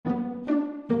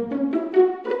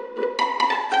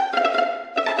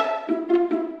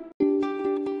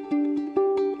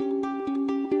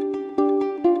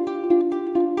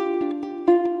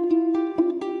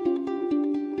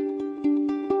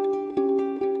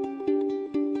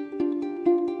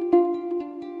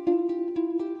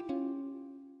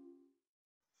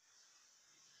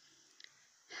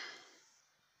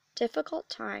difficult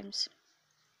times,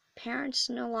 parents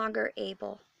no longer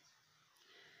able.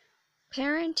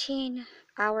 Parenting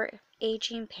our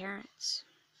aging parents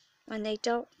when they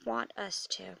don't want us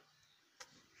to.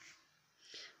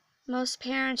 Most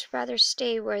parents rather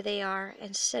stay where they are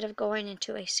instead of going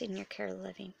into a senior care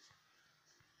living.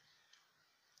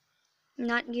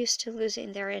 Not used to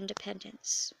losing their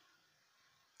independence.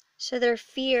 So their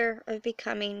fear of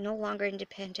becoming no longer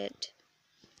independent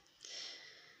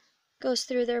goes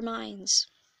through their minds.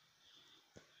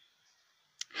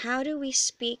 How do we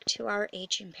speak to our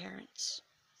aging parents?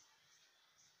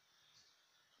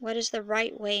 What is the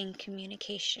right way in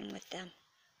communication with them?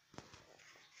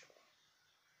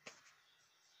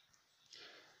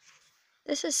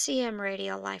 This is CM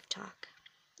Radio Life Talk.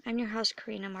 I'm your host,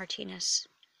 Karina Martinez.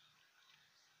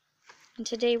 And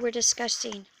today we're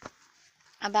discussing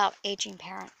about aging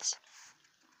parents.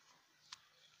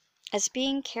 As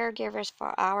being caregivers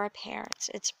for our parents,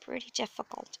 it's pretty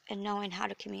difficult in knowing how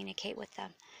to communicate with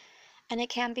them. And it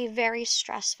can be very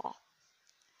stressful,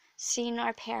 seeing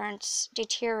our parents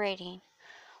deteriorating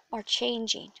or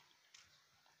changing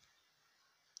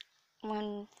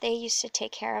when they used to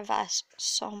take care of us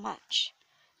so much,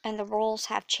 and the roles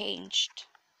have changed.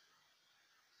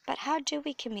 But how do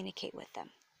we communicate with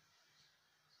them?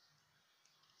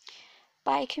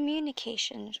 By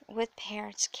communication with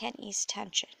parents can ease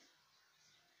tension.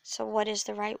 So what is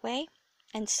the right way?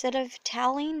 Instead of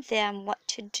telling them what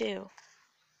to do,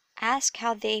 ask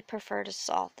how they prefer to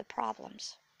solve the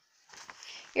problems.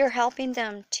 You're helping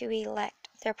them to elect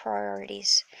their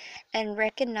priorities and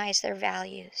recognize their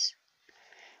values.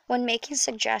 When making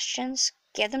suggestions,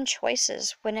 give them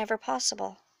choices whenever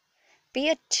possible. Be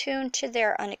attuned to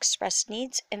their unexpressed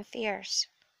needs and fears.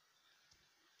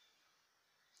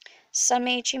 Some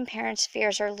aging parents'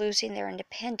 fears are losing their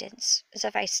independence, as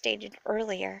I stated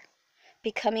earlier,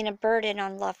 becoming a burden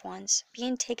on loved ones,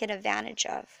 being taken advantage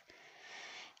of,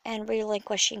 and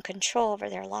relinquishing control over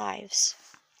their lives.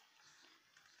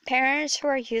 Parents who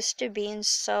are used to being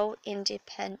so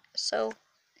independent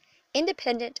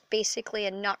basically,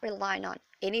 and not relying on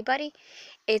anybody,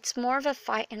 it's more of a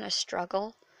fight and a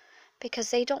struggle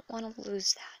because they don't want to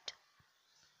lose that.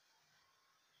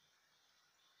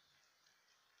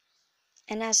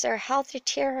 And as their health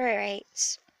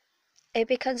deteriorates, it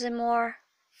becomes more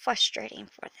frustrating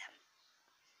for them.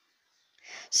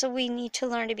 So we need to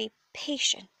learn to be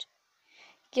patient.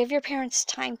 Give your parents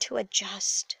time to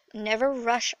adjust. Never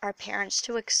rush our parents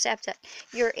to accept that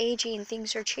you're aging and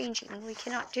things are changing. We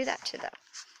cannot do that to them.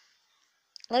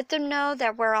 Let them know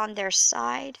that we're on their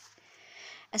side.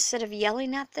 Instead of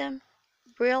yelling at them,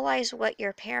 realize what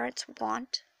your parents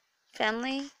want.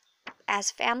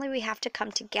 As family, we have to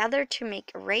come together to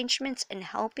make arrangements in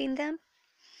helping them.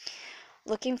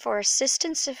 Looking for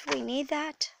assistance if we need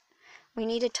that. We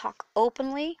need to talk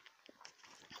openly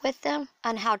with them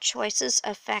on how choices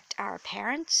affect our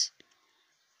parents.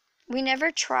 We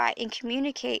never try and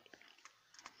communicate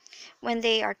when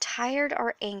they are tired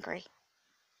or angry.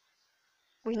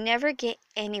 We never get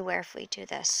anywhere if we do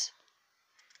this,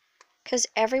 because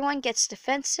everyone gets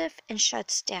defensive and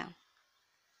shuts down.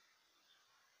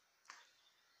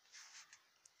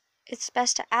 It's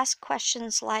best to ask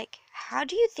questions like, how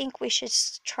do you think we should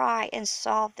try and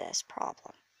solve this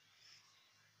problem?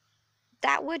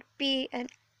 That would be an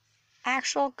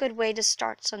actual good way to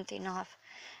start something off.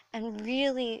 And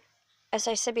really, as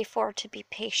I said before, to be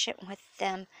patient with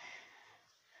them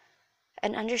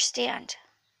and understand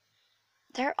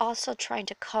they're also trying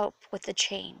to cope with the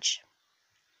change.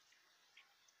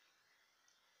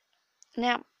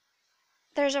 Now,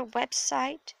 there's a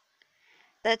website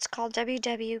that's called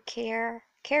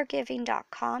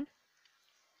www.caregiving.com,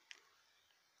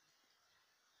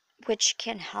 which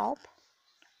can help.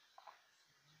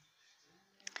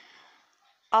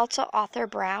 Also, Author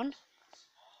Brown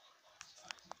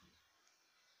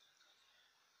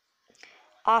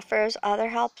offers other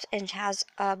helps and has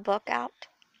a book out.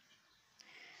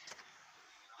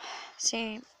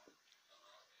 See,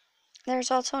 there's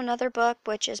also another book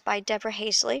which is by Deborah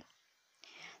Hazley.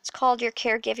 It's called Your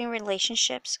Caregiving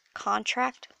Relationships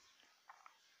Contract: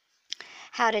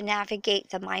 How to Navigate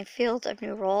the Minefield of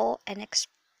New Role and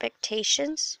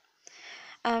Expectations.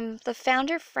 The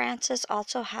founder, Frances,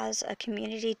 also has a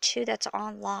community too that's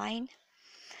online,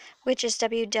 which is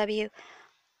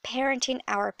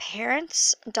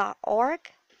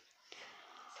www.parentingourparents.org.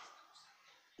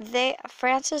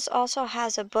 Frances also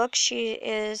has a book. She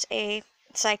is a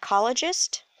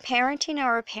psychologist. Parenting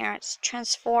Our Parents: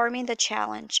 Transforming the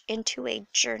Challenge into a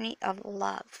Journey of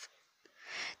Love.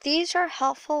 These are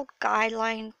helpful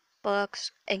guideline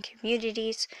books and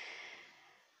communities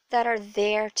that are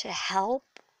there to help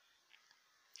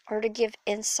or to give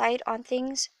insight on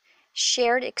things,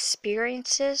 shared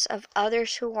experiences of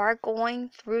others who are going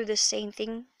through the same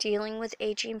thing, dealing with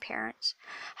aging parents,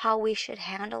 how we should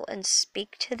handle and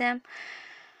speak to them.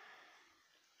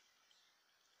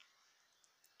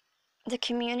 The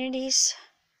communities,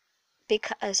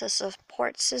 because a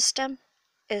support system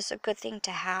is a good thing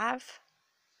to have,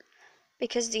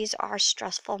 because these are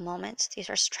stressful moments, these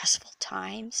are stressful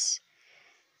times,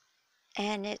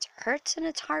 and it hurts and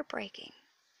it's heartbreaking.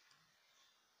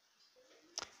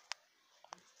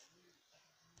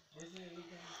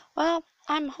 Well,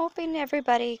 I'm hoping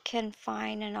everybody can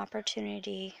find an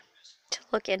opportunity to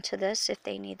look into this if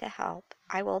they need the help.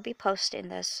 I will be posting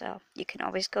this, so you can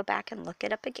always go back and look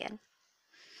it up again.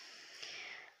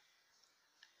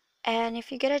 And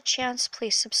if you get a chance,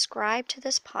 please subscribe to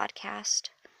this podcast.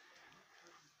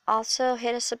 Also,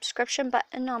 hit a subscription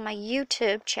button on my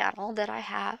YouTube channel that I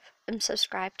have and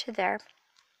subscribe to there.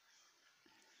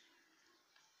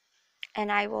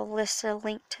 And I will list a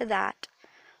link to that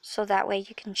so that way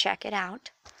you can check it out.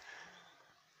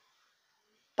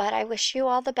 But I wish you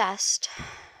all the best.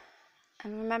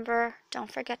 And remember,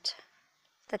 don't forget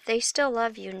that they still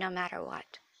love you no matter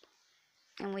what.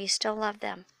 And we still love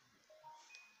them.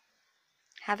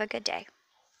 Have a good day.